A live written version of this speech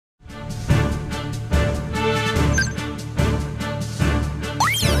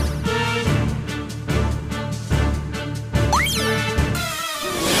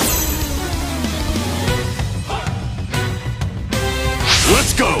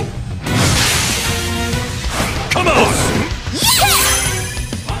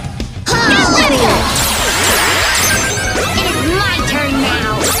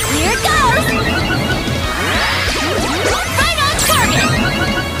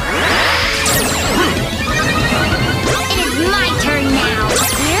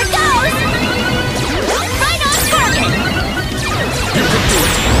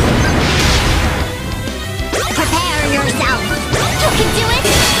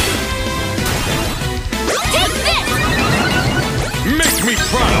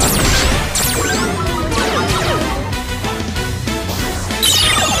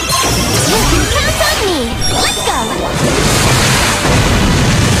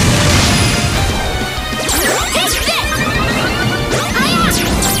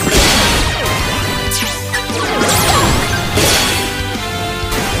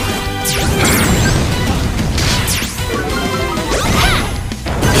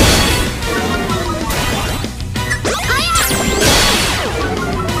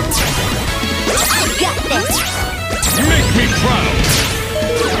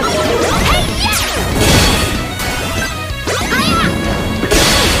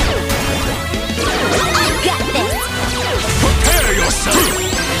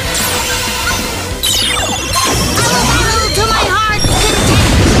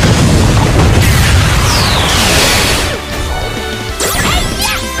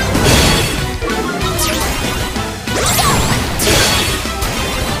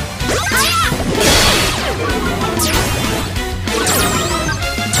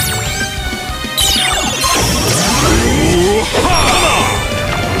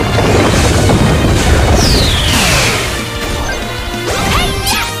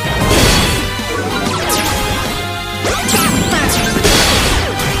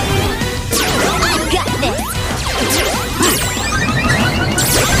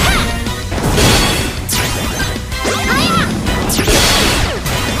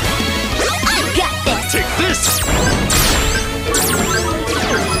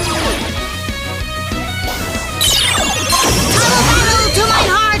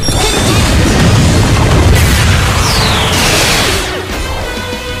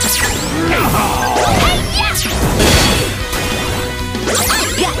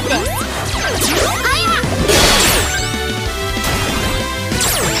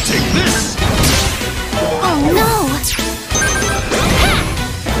Take this! Oh no!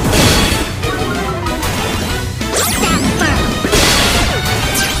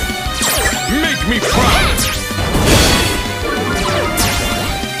 Make me proud!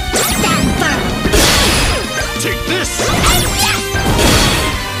 Take this!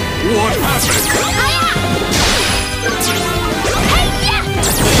 What happened?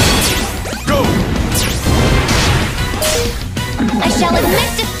 Go! I shall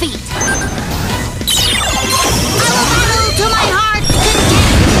admit defeat! I will battle to my heart's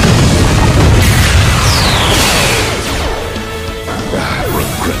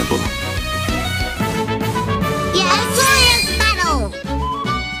Regrettable. content! Yes, glorious battle!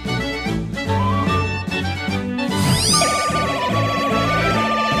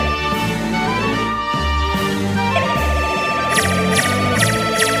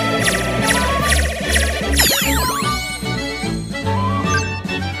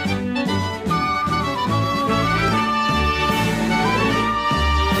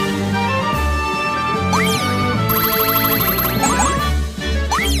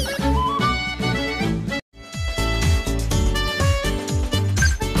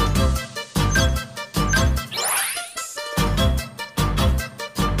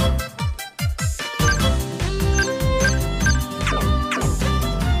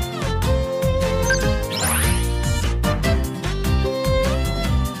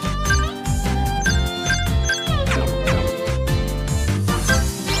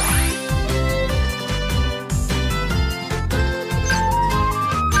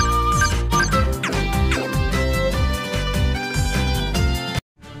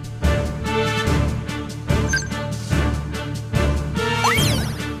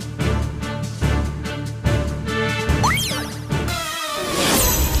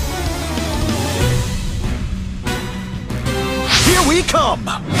 Here we come!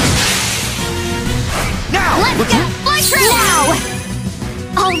 Now! Let's go! Fly through! Now!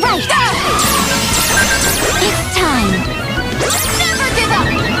 All right! It's time! Never give up!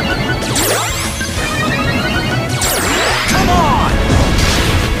 Come on!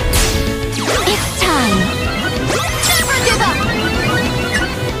 It's time! Never give up!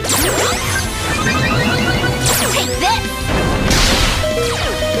 Take this!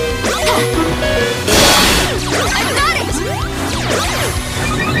 I've got it!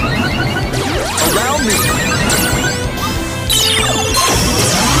 Allow me!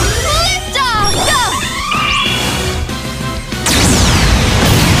 Lift off! Go!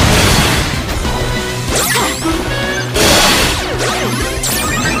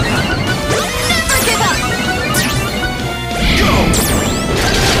 Never give up! Go!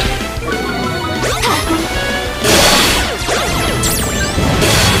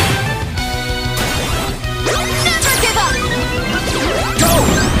 Never give up! Go!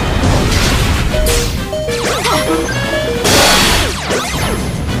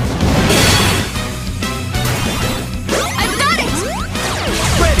 I've got it!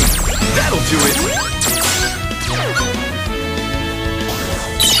 Ready! That'll do it!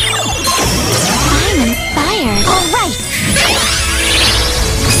 I'm inspired. All right.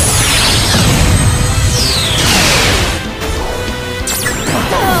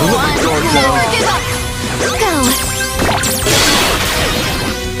 Look at your Never give up. Go.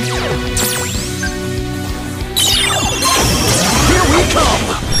 Here we come!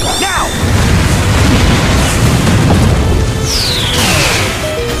 Now!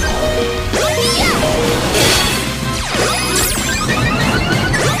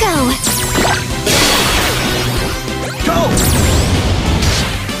 Go. Go!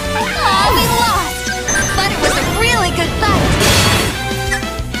 Oh, we lost. But it was a really good fight.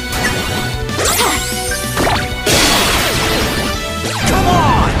 Come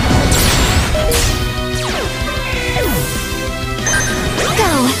on!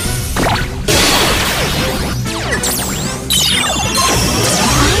 Go.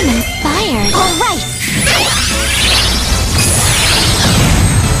 I'm inspired. All right.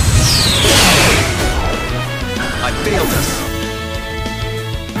 I failed us.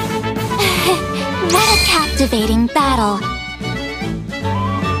 What a captivating battle.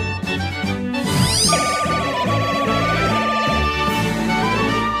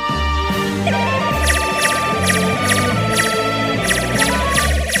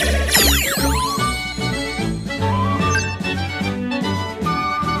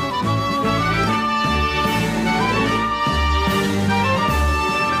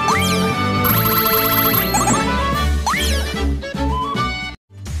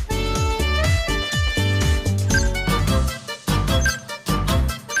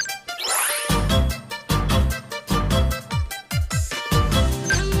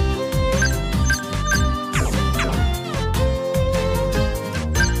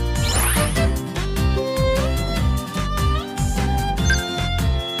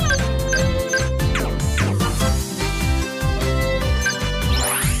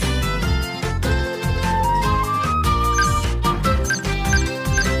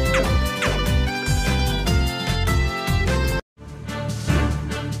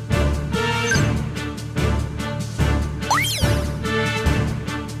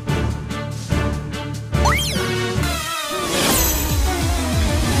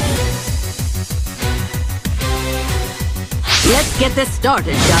 get this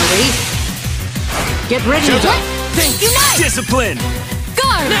started, shall we? Get ready to Think! Unite! Discipline!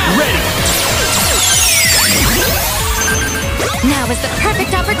 Guard! Ready! Now is the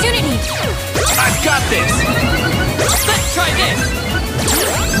perfect opportunity! I've got this! Let's try this!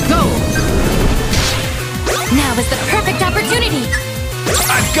 go! Now is the perfect opportunity!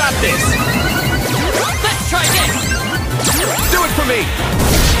 I've got this! Let's try this! Do it for me!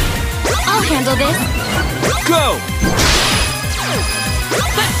 I'll handle this! Go!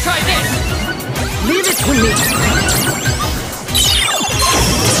 Let's try this! Leave it to me!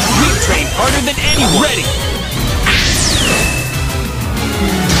 We've trained harder than anyone! Ready!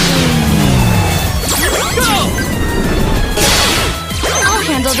 Go! I'll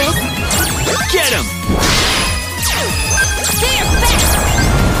handle this! Get him! There, fast!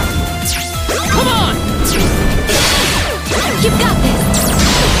 Come on! You've got this!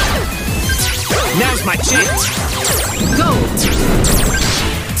 Now's my chance! Go!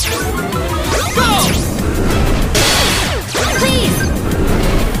 Go! Please!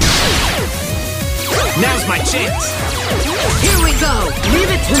 Now's my chance! Here we go! Leave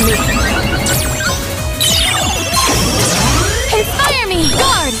it to me! Inspire me!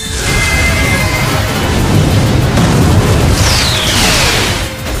 Guard!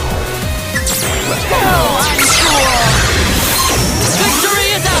 Oh, I'm sure! Victory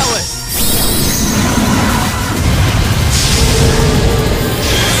is ours!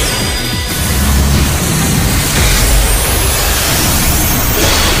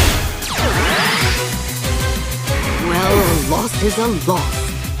 Well, a loss is a loss.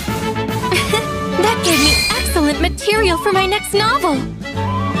 That gave me excellent material for my next novel!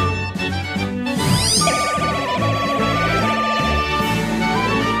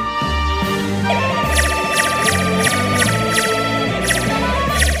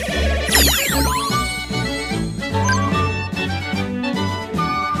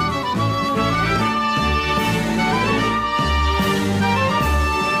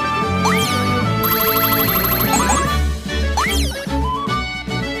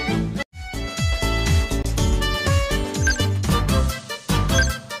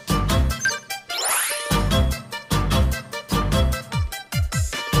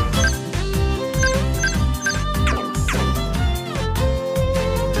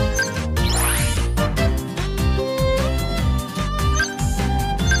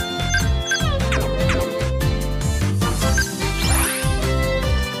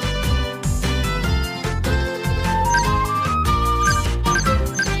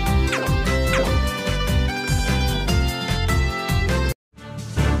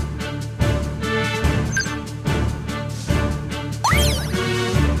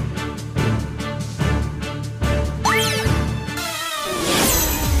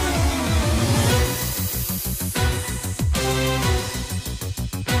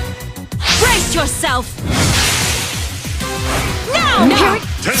 Yourself! Now! Now!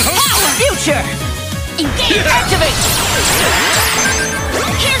 Power! Future! Engage! Activate!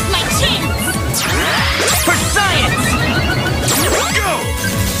 Here's my chance! For science! Go!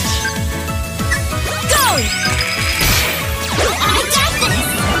 Go! I got this!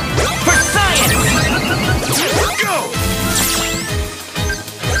 For science! Go!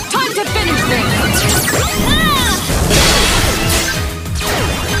 Time to finish this! Ah!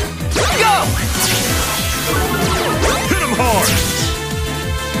 Go! Hit him hard!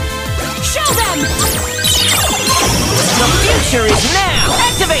 Show them! The future is now!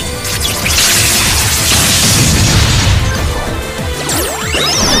 Activate!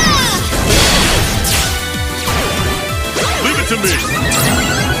 Leave it to me!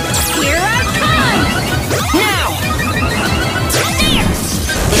 Here I come! Now! There!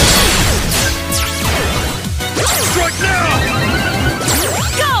 Strike now!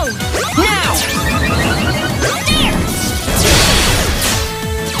 Go! Now! There!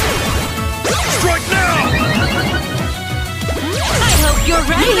 Strike now! I hope you're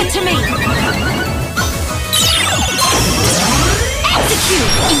ready! Leave it to me!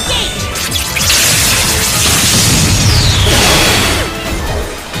 Execute! Engage!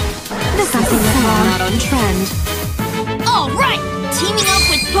 Something not on trend. Alright! Teaming up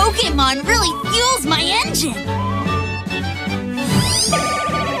with Pokémon really fuels my engine!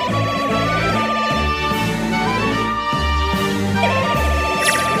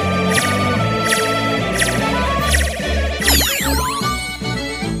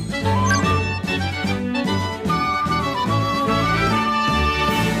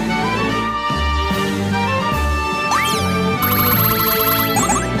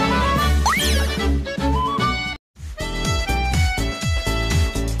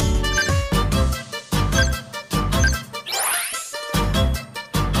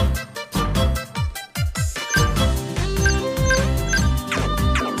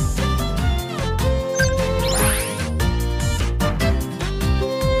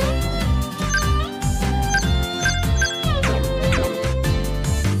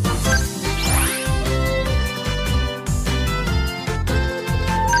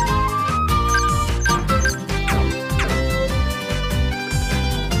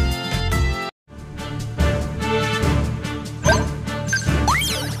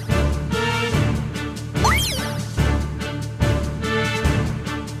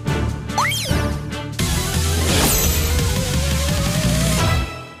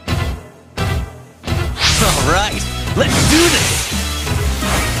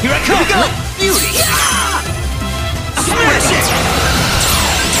 beauty! Smash it!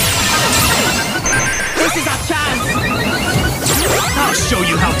 This is our chance! I'll show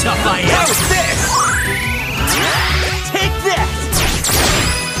you how tough I am! How's this? Take this!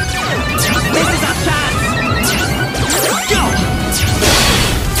 This is our chance! Go!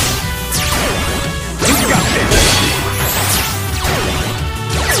 You got this!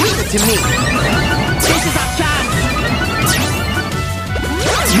 Leave it to me! This is our chance!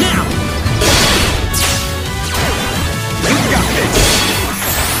 Now! You got this!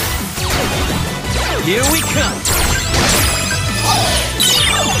 Here we come!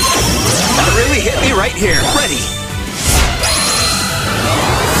 That really hit me right here. Ready!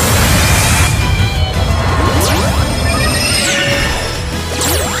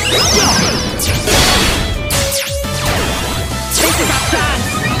 Go! This is our chance!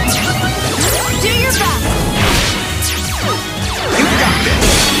 Do your best! You got this!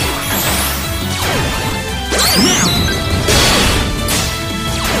 Now!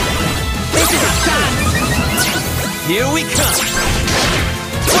 This is our chance! Here we come!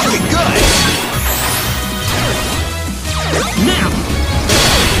 Looking good! Now!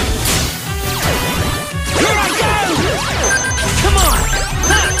 Here I go! Come on!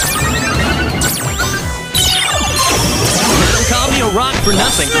 Don't call me a rock for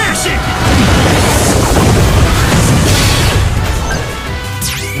nothing. Smash it!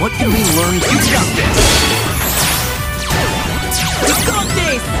 What can we learn? You got this! We got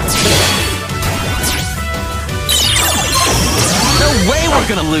this! No way we're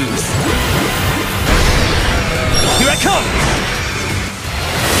gonna lose! Here I come!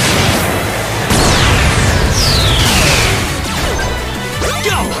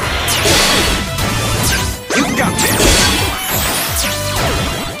 Go! You got this!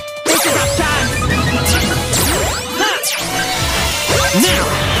 This is our chance! Now!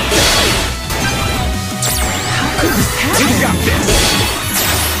 You got this!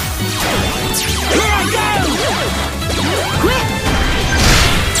 Here I go! Quick!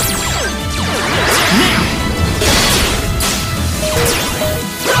 Now!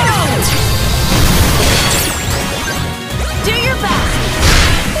 Go! Do your best!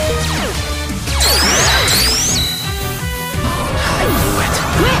 I knew it!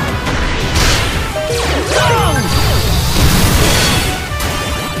 Quick! Go!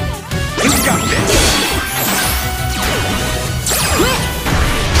 You got this! Quick!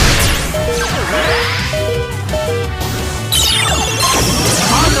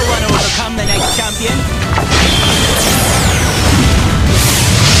 I'm the one who will become the next champion!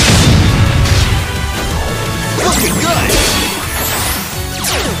 Looking good!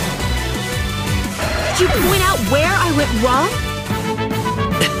 Did you point out where I went wrong?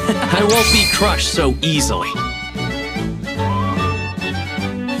 I won't be crushed so easily.